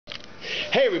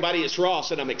Hey everybody, it's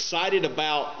Ross, and I'm excited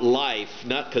about life,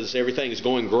 not because everything is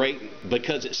going great,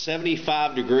 because it's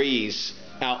 75 degrees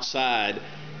outside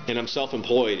and I'm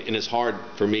self-employed and it's hard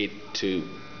for me to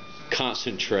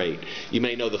concentrate. You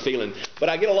may know the feeling, but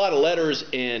I get a lot of letters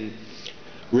and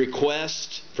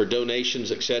requests for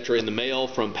donations, etc. in the mail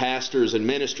from pastors and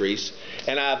ministries,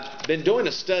 and I've been doing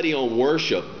a study on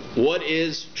worship. What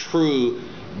is true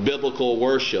biblical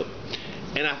worship?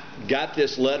 And I got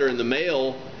this letter in the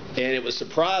mail, and it was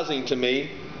surprising to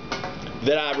me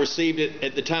that I received it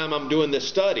at the time I'm doing this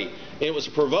study. And it was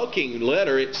a provoking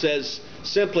letter. It says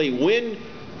simply, when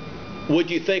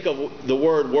would you think of the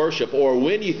word worship? Or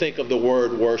when you think of the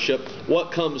word worship,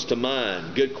 what comes to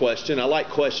mind? Good question. I like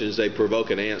questions. They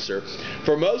provoke an answer.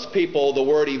 For most people, the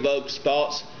word evokes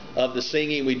thoughts of the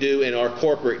singing we do in our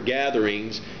corporate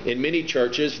gatherings. In many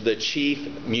churches, the chief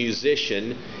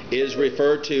musician is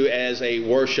referred to as a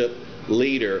worship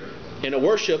leader. And a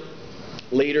worship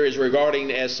leader is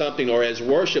regarded as something, or as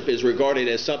worship is regarded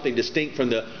as something distinct from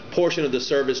the portion of the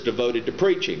service devoted to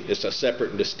preaching. It's a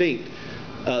separate and distinct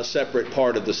separate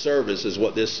part of the service is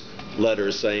what this letter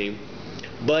is saying.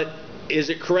 But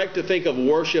is it correct to think of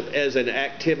worship as an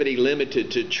activity limited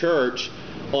to church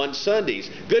on Sundays?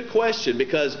 Good question,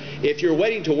 because if you're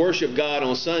waiting to worship God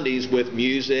on Sundays with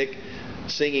music,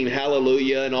 singing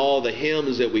hallelujah and all the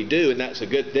hymns that we do, and that's a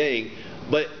good thing,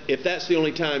 but if that's the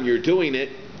only time you're doing it,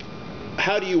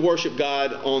 how do you worship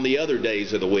God on the other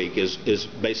days of the week is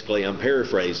basically, I'm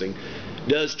paraphrasing.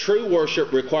 Does true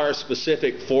worship require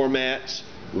specific formats,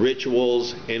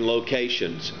 rituals, and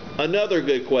locations? Another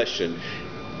good question.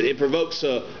 It provokes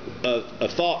a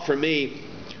thought for me.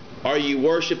 Are you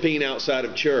worshiping outside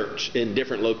of church in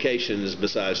different locations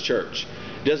besides church?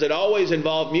 Does it always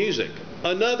involve music?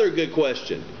 Another good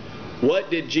question.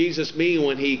 What did Jesus mean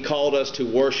when he called us to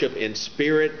worship in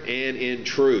spirit and in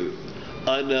truth?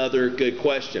 Another good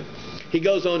question. He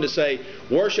goes on to say,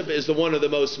 worship is one of the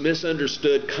most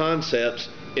misunderstood concepts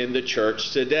in the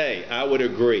church today. I would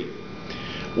agree.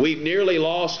 We've nearly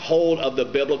lost hold of the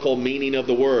biblical meaning of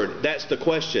the word. That's the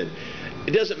question.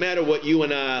 It doesn't matter what you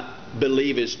and I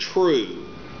believe is true.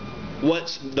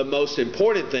 What's the most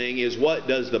important thing is, what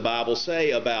does the Bible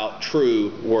say about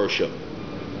true worship?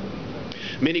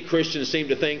 Many Christians seem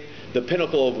to think the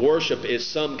pinnacle of worship is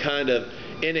some kind of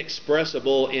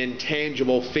inexpressible,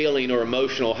 intangible feeling or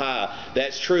emotional high.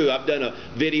 That's true. I've done a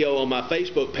video on my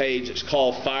Facebook page. It's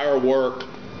called Fireworks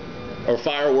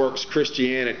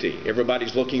Christianity.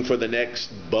 Everybody's looking for the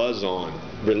next buzz on,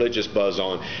 religious buzz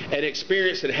on. An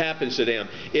experience that happens to them.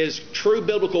 Is true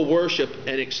biblical worship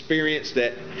an experience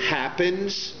that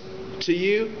happens to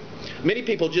you? Many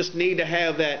people just need to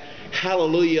have that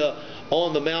hallelujah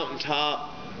on the mountaintop,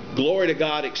 glory to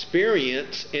God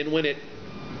experience, and when it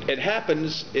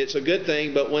happens, it's a good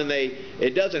thing, but when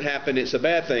it doesn't happen, it's a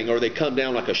bad thing, or they come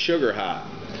down like a sugar high.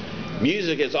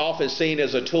 Music is often seen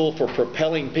as a tool for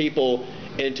propelling people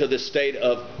into the state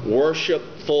of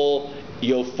worshipful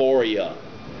euphoria.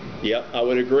 Yep, I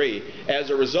would agree. As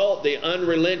a result, the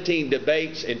unrelenting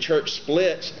debates and church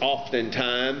splits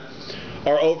oftentimes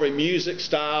are over music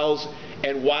styles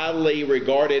and widely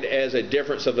regarded as a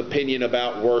difference of opinion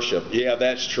about worship. Yeah,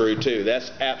 that's true too.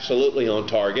 That's absolutely on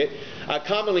target. I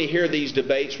commonly hear these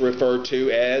debates referred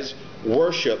to as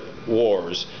worship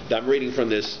wars. I'm reading from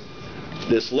this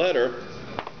letter,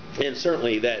 and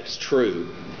certainly that's true.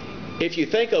 If you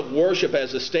think of worship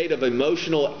as a state of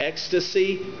emotional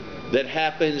ecstasy that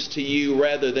happens to you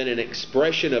rather than an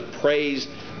expression of praise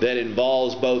that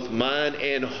involves both mind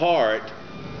and heart,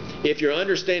 if your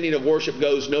understanding of worship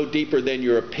goes no deeper than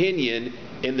your opinion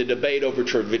in the debate over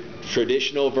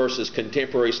traditional versus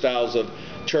contemporary styles of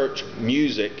church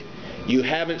music, you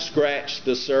haven't scratched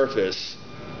the surface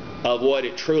of what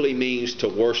it truly means to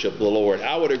worship the Lord.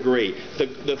 I would agree.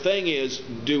 The thing is,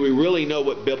 do we really know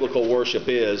what biblical worship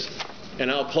is?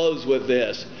 And I'll close with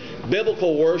this.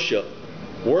 Biblical worship,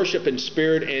 worship in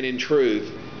spirit and in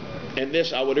truth, and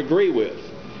this I would agree with,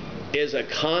 is a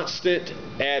constant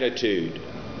attitude.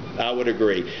 I would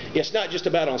agree. It's not just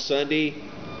about on Sunday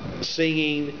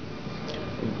singing,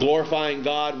 glorifying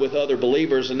God with other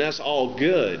believers, and that's all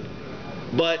good.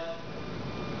 But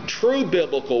true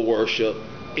biblical worship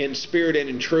in spirit and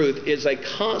in truth is a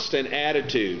constant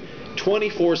attitude,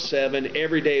 24/7,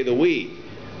 every day of the week.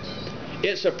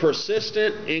 It's a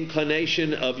persistent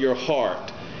inclination of your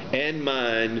heart and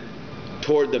mind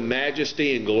toward the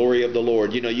majesty and glory of the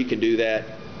Lord. You know, you can do that,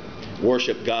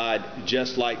 worship God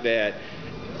just like that.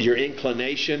 Your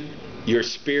inclination, your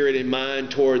spirit and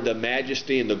mind toward the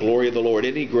majesty and the glory of the Lord.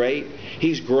 Isn't He great?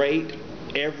 He's great.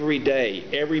 every day,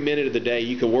 every minute of the day,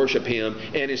 you can worship Him,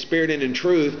 and in spirit and in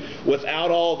truth,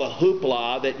 without all the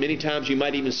hoopla that many times you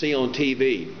might even see on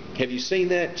TV. Have you seen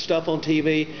that stuff on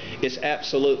TV? It's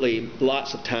absolutely,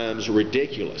 lots of times,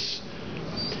 ridiculous.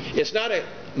 It's not a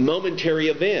momentary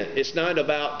event. It's not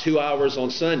about 2 hours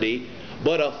on Sunday,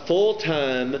 but a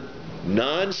full-time,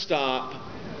 non-stop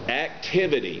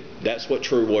activity. That's what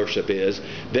true worship is.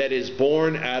 That is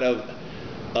born out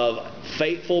of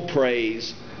faithful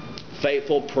praise,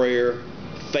 faithful prayer,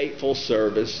 faithful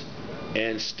service,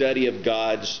 and study of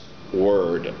God's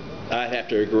Word. I have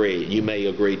to agree. You may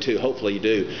agree too. Hopefully you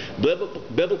do.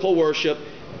 Biblical worship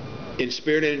in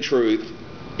spirit and in truth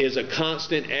is a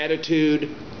constant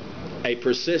attitude, a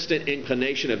persistent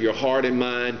inclination of your heart and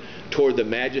mind toward the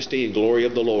majesty and glory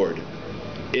of the Lord.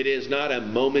 It is not a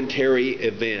momentary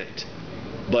event,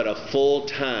 but a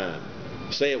full-time,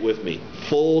 say it with me,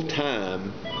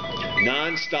 full-time,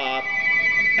 non-stop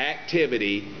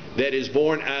activity that is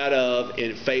born out of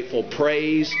in faithful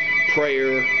praise,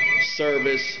 prayer,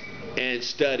 service, and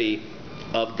study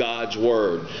of God's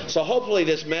Word. So hopefully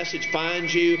this message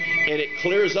finds you and it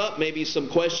clears up maybe some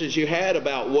questions you had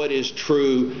about what is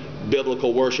true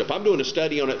biblical worship. I'm doing a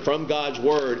study on it from God's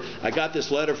Word. I got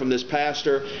this letter from this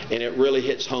pastor and it really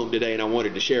hits home today, and I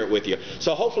wanted to share it with you.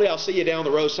 So hopefully I'll see you down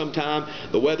the road sometime.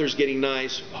 The weather's getting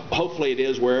nice. Hopefully it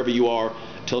is wherever you are.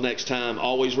 Till next time,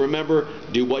 always remember,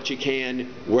 do what you can,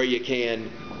 where you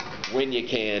can, when you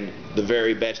can, the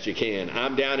very best you can.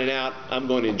 I'm down and out. I'm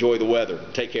going to enjoy the weather.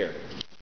 Take care.